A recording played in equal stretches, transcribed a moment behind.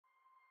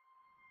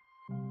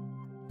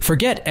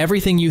Forget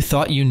everything you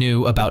thought you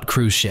knew about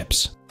cruise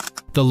ships.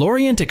 The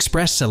L'Orient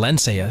Express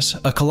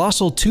Silenseas, a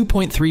colossal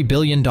 $2.3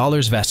 billion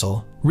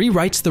vessel,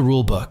 rewrites the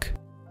rulebook.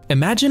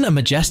 Imagine a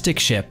majestic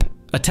ship,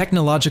 a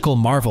technological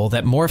marvel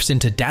that morphs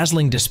into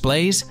dazzling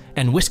displays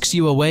and whisks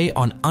you away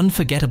on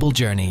unforgettable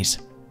journeys.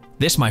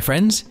 This, my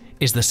friends,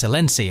 is the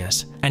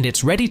Silenseas, and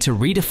it's ready to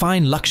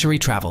redefine luxury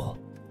travel.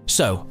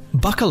 So,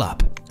 buckle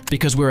up,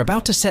 because we're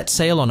about to set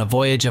sail on a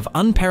voyage of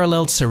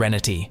unparalleled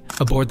serenity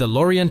aboard the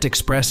L'Orient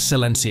Express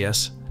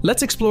Silenseas.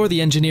 Let's explore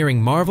the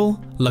engineering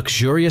marvel,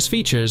 luxurious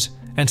features,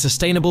 and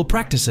sustainable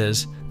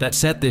practices that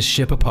set this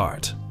ship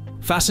apart.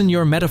 Fasten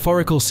your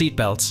metaphorical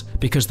seatbelts,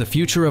 because the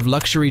future of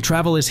luxury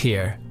travel is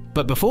here.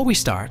 But before we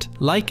start,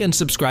 like and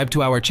subscribe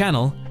to our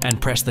channel and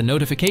press the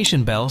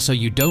notification bell so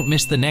you don't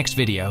miss the next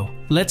video.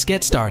 Let's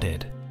get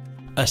started.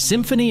 A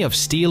symphony of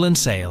steel and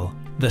sail,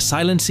 the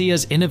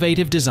Silenseas'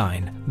 innovative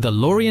design, the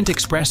L'Orient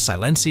Express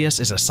Silenseas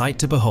is a sight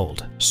to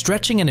behold.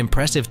 Stretching an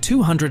impressive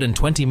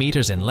 220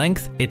 meters in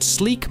length, its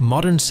sleek,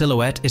 modern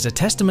silhouette is a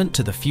testament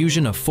to the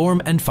fusion of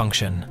form and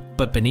function.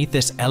 But beneath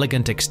this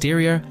elegant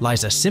exterior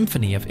lies a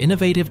symphony of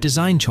innovative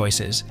design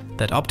choices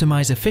that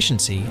optimize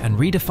efficiency and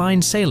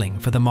redefine sailing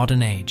for the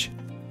modern age.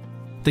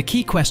 The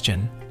key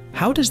question: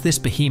 how does this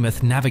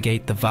behemoth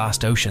navigate the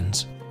vast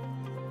oceans?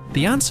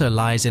 The answer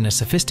lies in a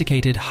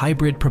sophisticated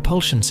hybrid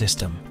propulsion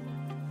system.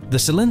 The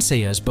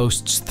Silenseas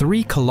boasts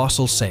 3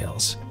 colossal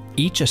sails,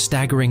 each a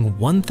staggering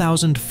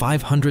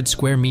 1,500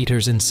 square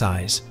meters in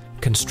size,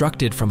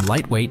 constructed from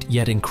lightweight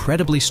yet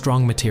incredibly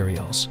strong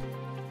materials.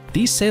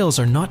 These sails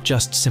are not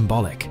just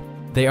symbolic,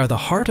 they are the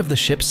heart of the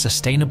ship's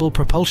sustainable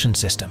propulsion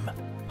system,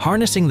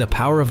 harnessing the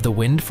power of the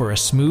wind for a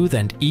smooth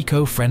and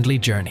eco-friendly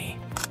journey.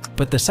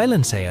 But the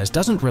Silenseas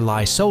doesn't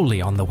rely solely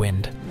on the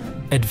wind.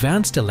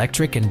 Advanced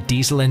electric and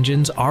diesel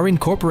engines are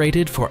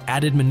incorporated for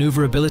added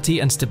maneuverability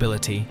and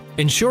stability,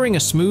 ensuring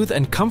a smooth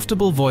and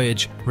comfortable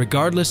voyage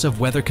regardless of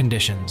weather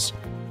conditions.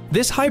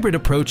 This hybrid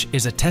approach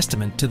is a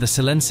testament to the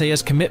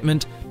Silenseas'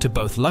 commitment to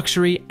both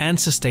luxury and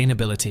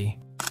sustainability.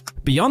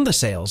 Beyond the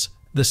sails,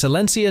 the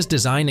Silenseas'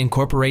 design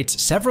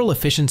incorporates several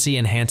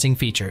efficiency-enhancing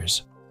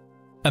features.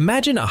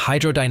 Imagine a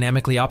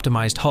hydrodynamically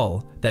optimized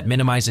hull that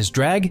minimizes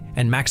drag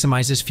and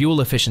maximizes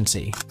fuel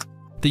efficiency.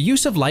 The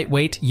use of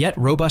lightweight yet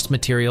robust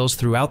materials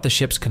throughout the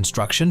ship's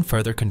construction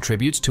further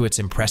contributes to its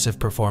impressive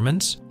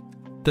performance.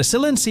 The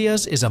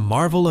Silenseas is a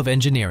marvel of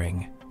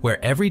engineering,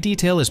 where every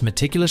detail is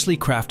meticulously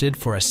crafted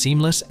for a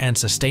seamless and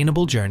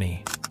sustainable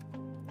journey.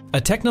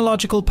 A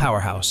technological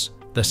powerhouse,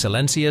 the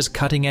Silenseas'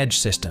 cutting-edge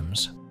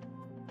systems.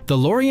 The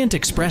L'Orient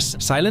Express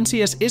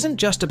Silenseas isn't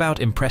just about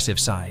impressive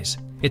size.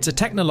 It's a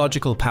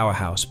technological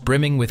powerhouse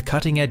brimming with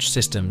cutting-edge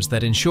systems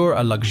that ensure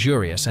a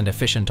luxurious and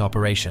efficient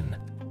operation.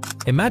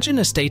 Imagine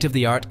a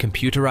state-of-the-art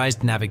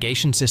computerized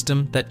navigation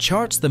system that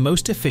charts the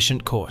most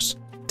efficient course,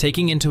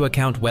 taking into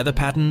account weather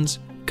patterns,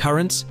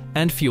 currents,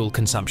 and fuel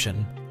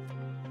consumption.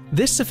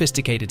 This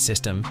sophisticated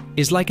system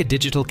is like a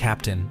digital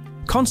captain,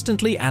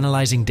 constantly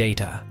analyzing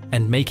data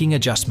and making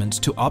adjustments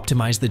to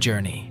optimize the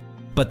journey.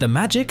 But the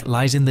magic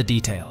lies in the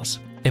details.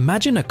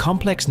 Imagine a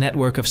complex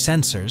network of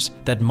sensors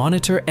that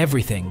monitor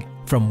everything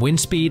from wind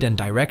speed and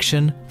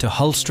direction to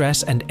hull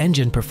stress and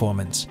engine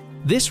performance.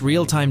 This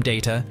real-time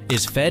data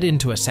is fed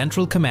into a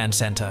central command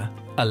center,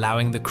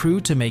 allowing the crew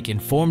to make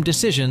informed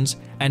decisions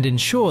and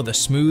ensure the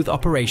smooth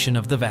operation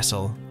of the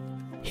vessel.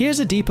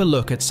 Here's a deeper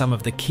look at some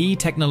of the key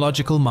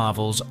technological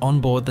marvels on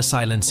board the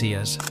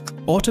Silenseas.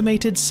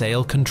 Automated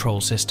sail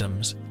control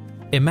systems.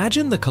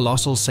 Imagine the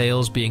colossal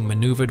sails being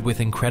maneuvered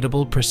with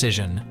incredible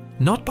precision,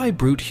 not by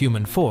brute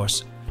human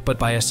force, but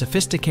by a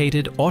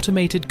sophisticated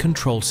automated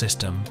control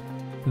system.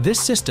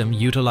 This system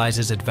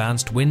utilizes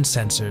advanced wind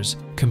sensors,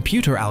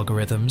 computer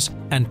algorithms,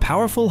 and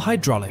powerful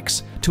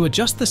hydraulics to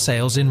adjust the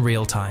sails in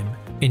real time,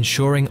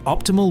 ensuring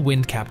optimal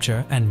wind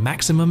capture and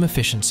maximum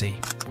efficiency.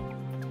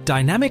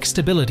 Dynamic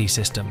stability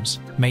systems.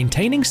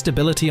 Maintaining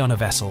stability on a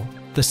vessel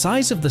the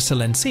size of the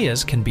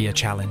Silenseas can be a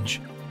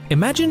challenge.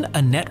 Imagine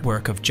a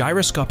network of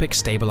gyroscopic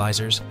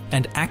stabilizers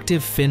and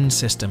active fin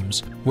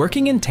systems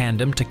working in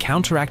tandem to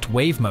counteract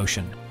wave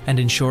motion and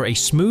ensure a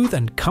smooth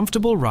and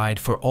comfortable ride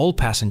for all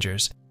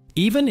passengers,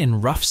 even in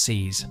rough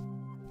seas.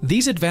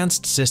 These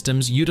advanced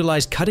systems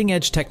utilize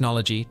cutting-edge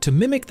technology to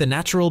mimic the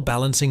natural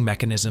balancing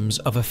mechanisms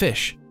of a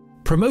fish,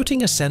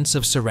 promoting a sense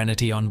of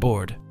serenity on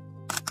board.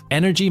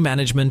 Energy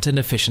management and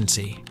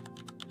efficiency.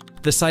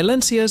 The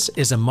Silenseas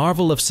is a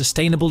marvel of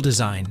sustainable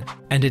design,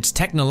 and its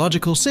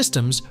technological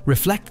systems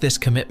reflect this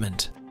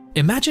commitment.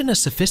 Imagine a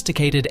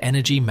sophisticated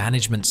energy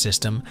management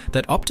system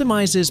that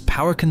optimizes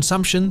power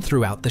consumption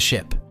throughout the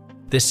ship.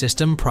 This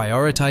system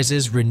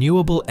prioritizes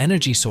renewable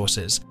energy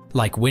sources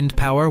like wind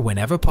power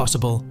whenever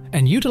possible,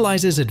 and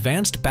utilizes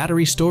advanced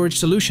battery storage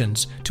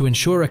solutions to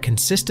ensure a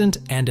consistent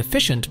and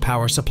efficient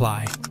power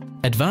supply.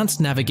 Advanced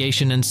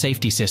navigation and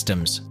safety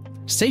systems.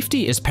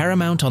 Safety is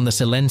paramount on the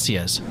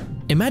Silenseas.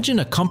 Imagine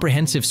a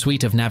comprehensive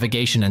suite of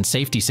navigation and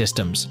safety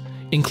systems,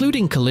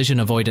 including collision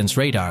avoidance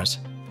radars,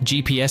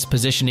 GPS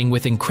positioning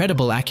with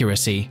incredible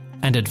accuracy,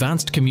 and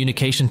advanced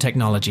communication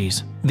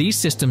technologies. These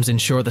systems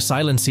ensure the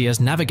Silenseas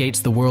navigates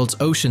the world's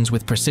oceans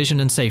with precision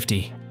and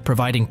safety,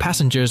 providing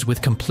passengers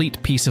with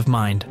complete peace of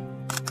mind.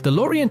 The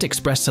L'Orient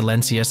Express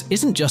Silenseas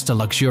isn't just a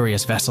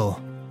luxurious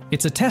vessel.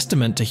 It's a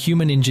testament to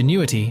human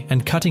ingenuity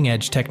and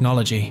cutting-edge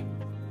technology.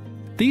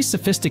 These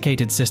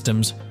sophisticated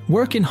systems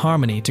work in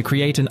harmony to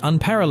create an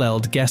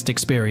unparalleled guest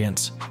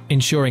experience,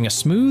 ensuring a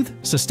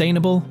smooth,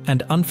 sustainable,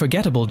 and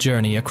unforgettable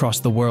journey across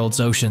the world's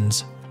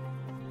oceans.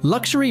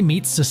 Luxury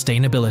meets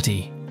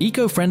sustainability,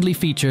 eco-friendly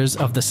features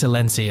of the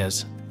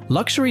Silenseas.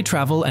 Luxury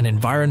travel and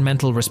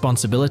environmental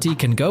responsibility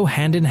can go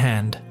hand in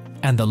hand,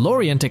 and the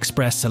L'Orient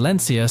Express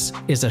Silenseas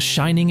is a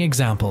shining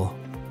example.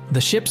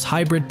 The ship's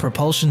hybrid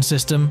propulsion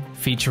system,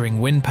 featuring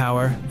wind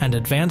power and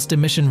advanced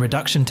emission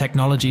reduction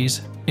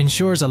technologies,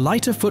 ensures a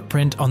lighter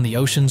footprint on the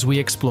oceans we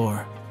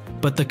explore.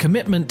 But the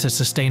commitment to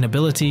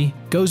sustainability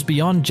goes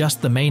beyond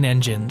just the main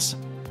engines.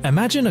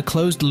 Imagine a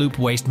closed-loop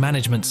waste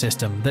management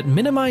system that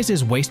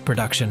minimizes waste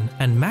production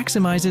and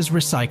maximizes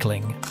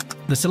recycling.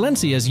 The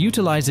Silenseas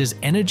utilizes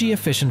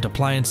energy-efficient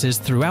appliances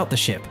throughout the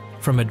ship,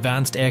 from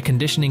advanced air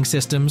conditioning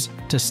systems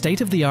to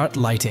state-of-the-art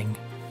lighting.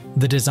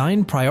 The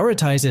design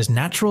prioritizes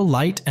natural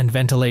light and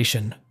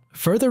ventilation,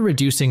 further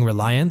reducing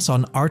reliance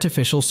on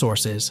artificial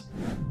sources.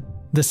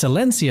 The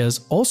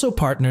Silenseas also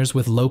partners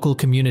with local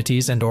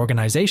communities and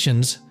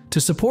organizations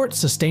to support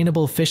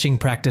sustainable fishing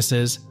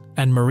practices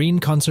and marine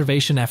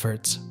conservation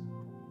efforts.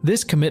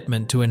 This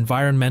commitment to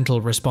environmental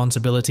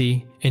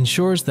responsibility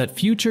ensures that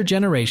future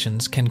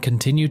generations can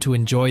continue to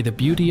enjoy the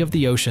beauty of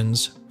the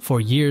oceans for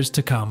years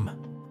to come.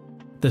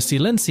 The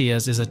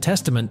Silenseas is a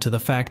testament to the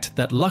fact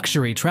that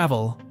luxury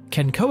travel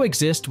can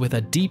coexist with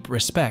a deep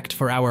respect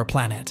for our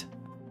planet.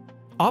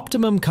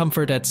 Optimum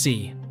comfort at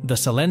sea, the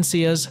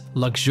Silenseas'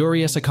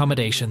 luxurious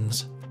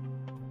accommodations.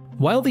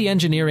 While the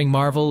engineering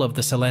marvel of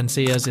the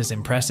Silenseas is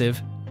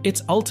impressive,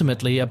 it's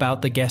ultimately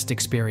about the guest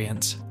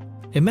experience.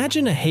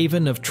 Imagine a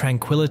haven of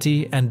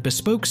tranquility and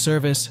bespoke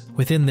service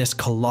within this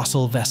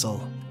colossal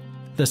vessel.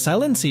 The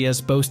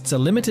Silenseas boasts a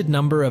limited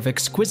number of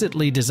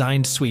exquisitely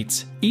designed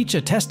suites, each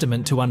a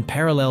testament to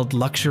unparalleled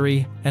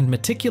luxury and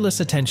meticulous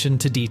attention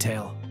to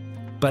detail.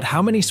 But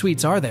how many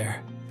suites are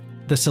there?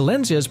 The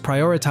Silenseas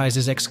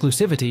prioritizes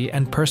exclusivity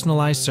and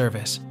personalized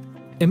service.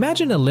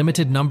 Imagine a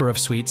limited number of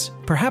suites,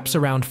 perhaps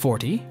around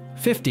 40,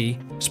 50,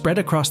 spread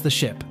across the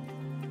ship.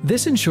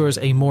 This ensures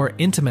a more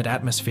intimate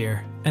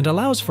atmosphere and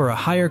allows for a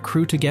higher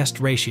crew-to-guest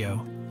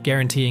ratio,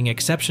 guaranteeing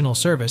exceptional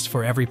service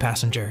for every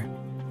passenger.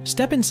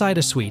 Step inside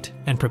a suite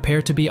and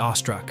prepare to be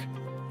awestruck.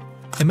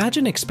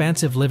 Imagine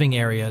expansive living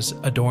areas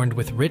adorned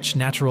with rich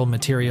natural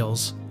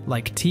materials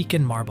like teak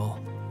and marble.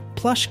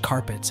 Plush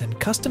carpets and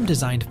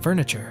custom-designed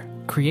furniture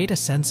create a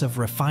sense of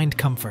refined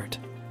comfort.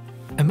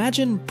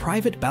 Imagine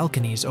private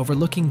balconies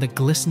overlooking the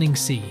glistening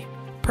sea,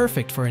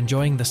 perfect for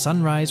enjoying the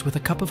sunrise with a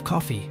cup of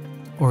coffee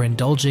or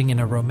indulging in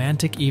a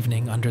romantic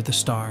evening under the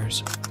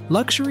stars.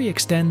 Luxury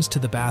extends to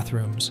the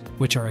bathrooms,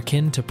 which are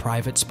akin to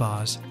private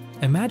spas.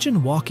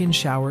 Imagine walk-in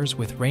showers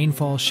with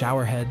rainfall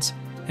showerheads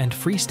and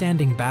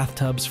freestanding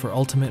bathtubs for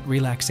ultimate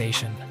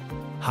relaxation.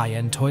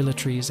 High-end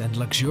toiletries and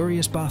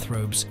luxurious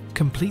bathrobes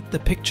complete the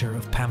picture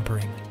of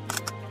pampering.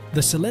 The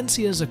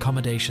Silenseas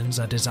accommodations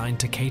are designed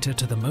to cater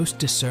to the most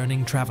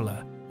discerning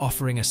traveler,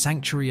 offering a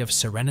sanctuary of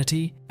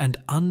serenity and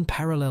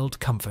unparalleled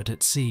comfort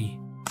at sea.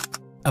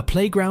 A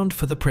playground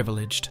for the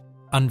privileged,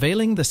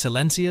 unveiling the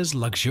Silenseas'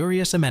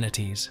 luxurious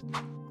amenities.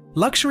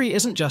 Luxury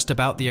isn't just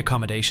about the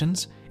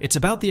accommodations, it's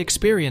about the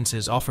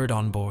experiences offered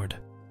on board.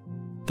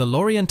 The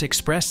L'Orient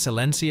Express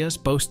Silenseas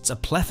boasts a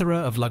plethora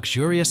of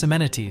luxurious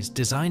amenities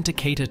designed to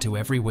cater to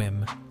every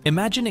whim.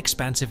 Imagine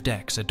expansive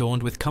decks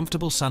adorned with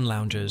comfortable sun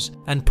loungers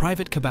and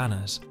private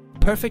cabanas,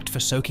 perfect for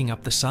soaking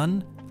up the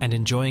sun and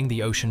enjoying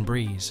the ocean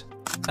breeze.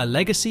 A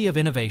legacy of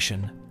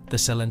innovation, the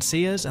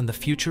Silenseas and the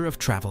future of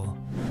travel.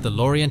 The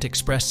L'Orient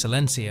Express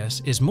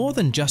Silenseas is more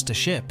than just a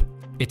ship.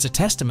 It's a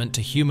testament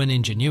to human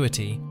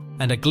ingenuity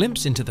and a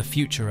glimpse into the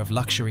future of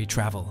luxury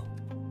travel.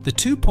 The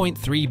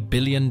 $2.3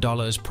 billion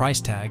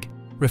price tag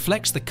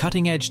reflects the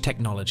cutting-edge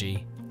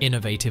technology,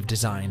 innovative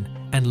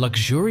design, and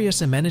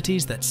luxurious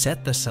amenities that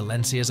set the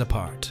Silenseas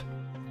apart.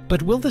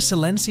 But will the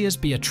Silenseas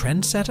be a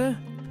trendsetter?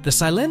 The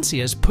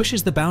Silenseas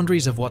pushes the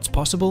boundaries of what's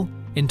possible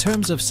in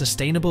terms of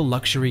sustainable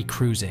luxury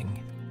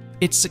cruising.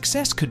 Its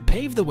success could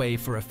pave the way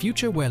for a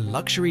future where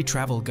luxury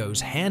travel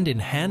goes hand in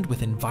hand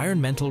with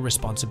environmental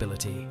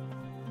responsibility.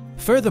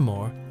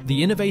 Furthermore,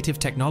 the innovative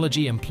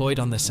technology employed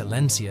on the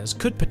Silenseas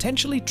could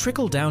potentially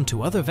trickle down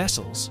to other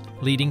vessels,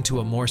 leading to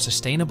a more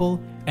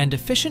sustainable and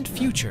efficient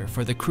future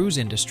for the cruise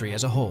industry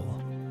as a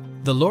whole.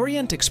 The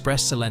L'Orient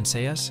Express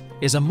Silenseas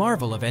is a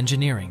marvel of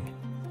engineering,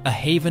 a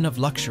haven of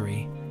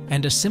luxury,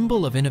 and a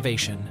symbol of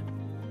innovation.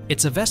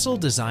 It's a vessel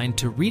designed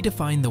to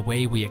redefine the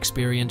way we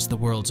experience the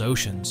world's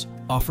oceans,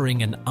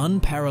 offering an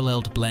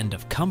unparalleled blend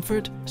of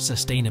comfort,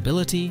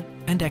 sustainability,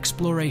 and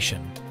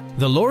exploration.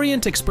 The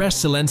L'Orient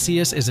Express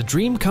Silenseas is a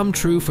dream come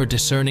true for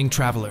discerning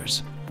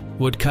travelers.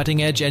 Would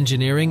cutting-edge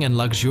engineering and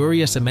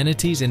luxurious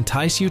amenities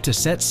entice you to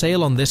set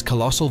sail on this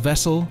colossal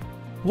vessel?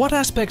 What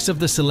aspects of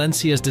the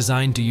Silenseas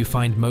design do you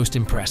find most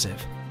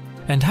impressive?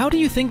 And how do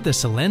you think the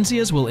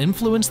Silenseas will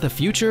influence the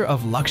future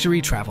of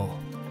luxury travel?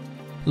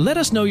 Let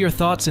us know your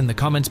thoughts in the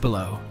comments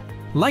below.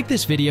 Like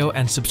this video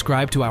and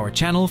subscribe to our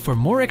channel for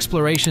more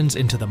explorations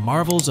into the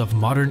marvels of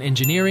modern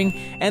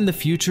engineering and the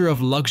future of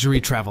luxury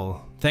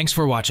travel. Thanks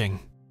for watching.